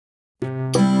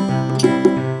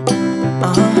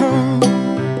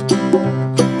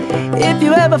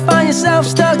ever find yourself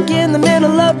stuck in the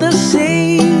middle of the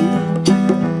sea,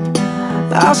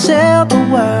 I'll sail the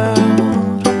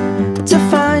world to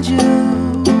find you.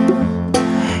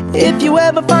 If you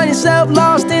ever find yourself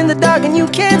lost in the dark and you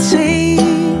can't see,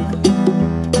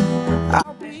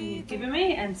 you've given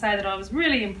me, and say that I was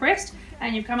really impressed,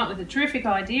 and you've come up with a terrific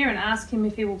idea, and ask him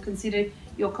if he will consider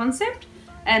your concept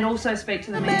and also speak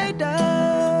to the media.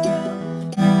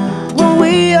 When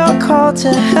we are called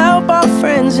to help our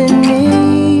friends in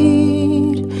need,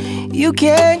 you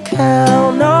can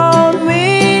count on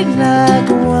me like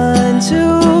 1,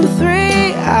 2,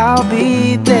 3, I'll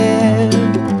be there.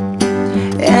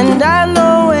 And I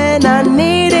know when I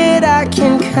need it, I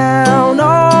can count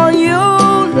on you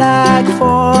like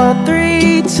 4,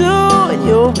 3, 2, and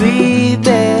you'll be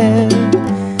there.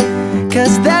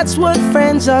 'Cause that's what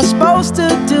friends are supposed to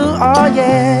do, oh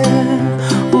yeah.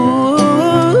 Ooh,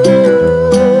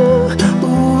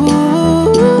 ooh,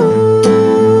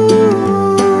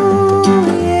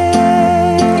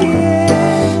 yeah,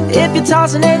 yeah. If you're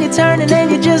tossing and you're turning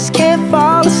and you just can't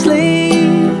fall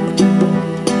asleep,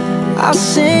 I'll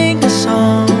sing a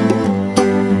song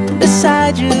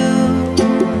beside you.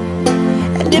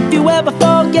 And if you ever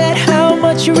forget how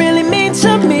much you really mean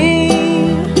to me,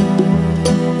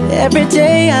 every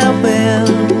day I will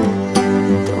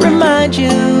remind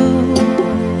you.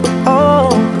 Oh,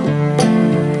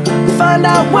 find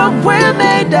out what we're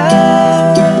made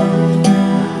of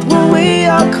when we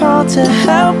are called to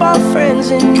help our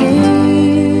friends in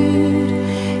need.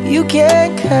 You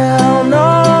can count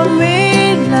on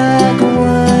me like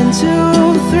 1,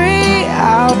 2, 3,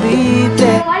 I'll be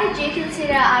there. Why did you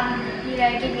consider,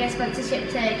 giving a sponsorship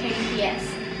to KPPS?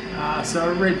 So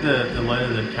I read the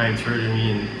letter that came through to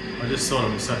me, and I just thought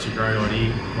it was such a great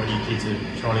idea when you kids are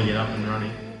trying to get up and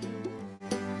running.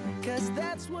 'Cause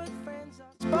that's what friends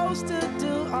are supposed to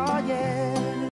do, oh yeah.